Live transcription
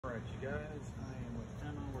guys, I am with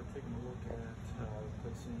Emma. We're taking a look at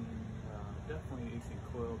replacing definitely AC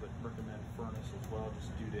coil, but recommend furnace as well, just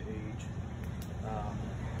due to age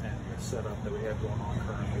and the setup that we have going on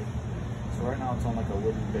currently. So right now it's on like a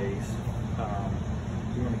wooden base.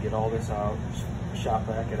 We want to get all this out, shop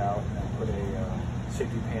vac it out, and then put a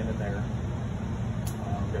safety pan in there.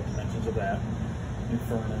 We've got dimensions of that, new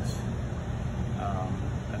furnace,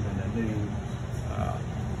 and then a new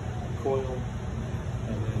coil,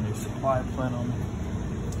 and then new supply plenum.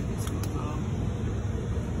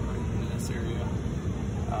 Right in this area.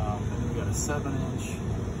 And then we got a 7-inch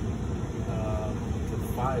to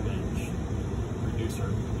 5-inch reducer.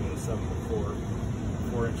 We got a 7-4,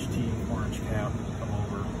 4-inch T, 4-inch cap come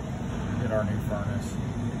over in our new furnace.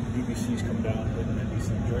 DVC's come down with an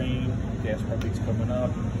decent drain. Gas pumping's coming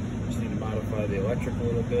up. Just need to modify the electric a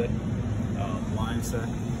little bit. Line set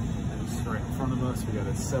is right in front of us. We got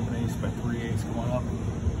a 7/8 by 3/8 going up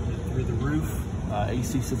through the roof.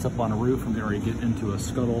 AC sits up on a roof. I'm getting ready to get into a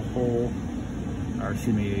scuttle hole, or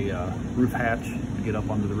excuse me, a roof hatch, to get up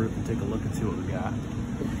onto the roof and take a look and see what we got.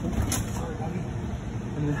 Sorry, buddy.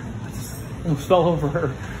 And then I just almost fell over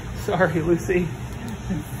her. Sorry, Lucy.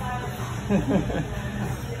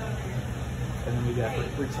 And then we got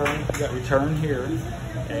return. We got return here,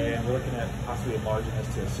 and we're looking at possibly enlarging this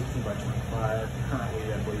to a 16 by 25.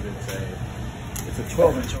 Currently, I believe it's a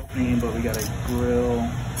 12-inch opening, but we got a grill.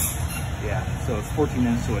 Yeah, so it's 14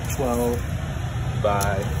 inch to a 12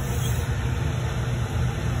 by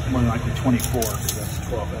more than likely 24, because that's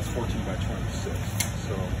 12. That's 14 by 26.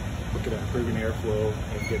 So looking at improving airflow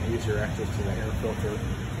and getting easier access to the air filter.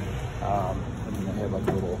 And then they have like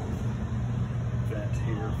a little vent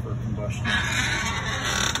here for combustion,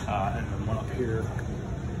 and then one up here.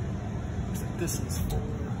 Looks like this is for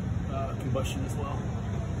combustion as well.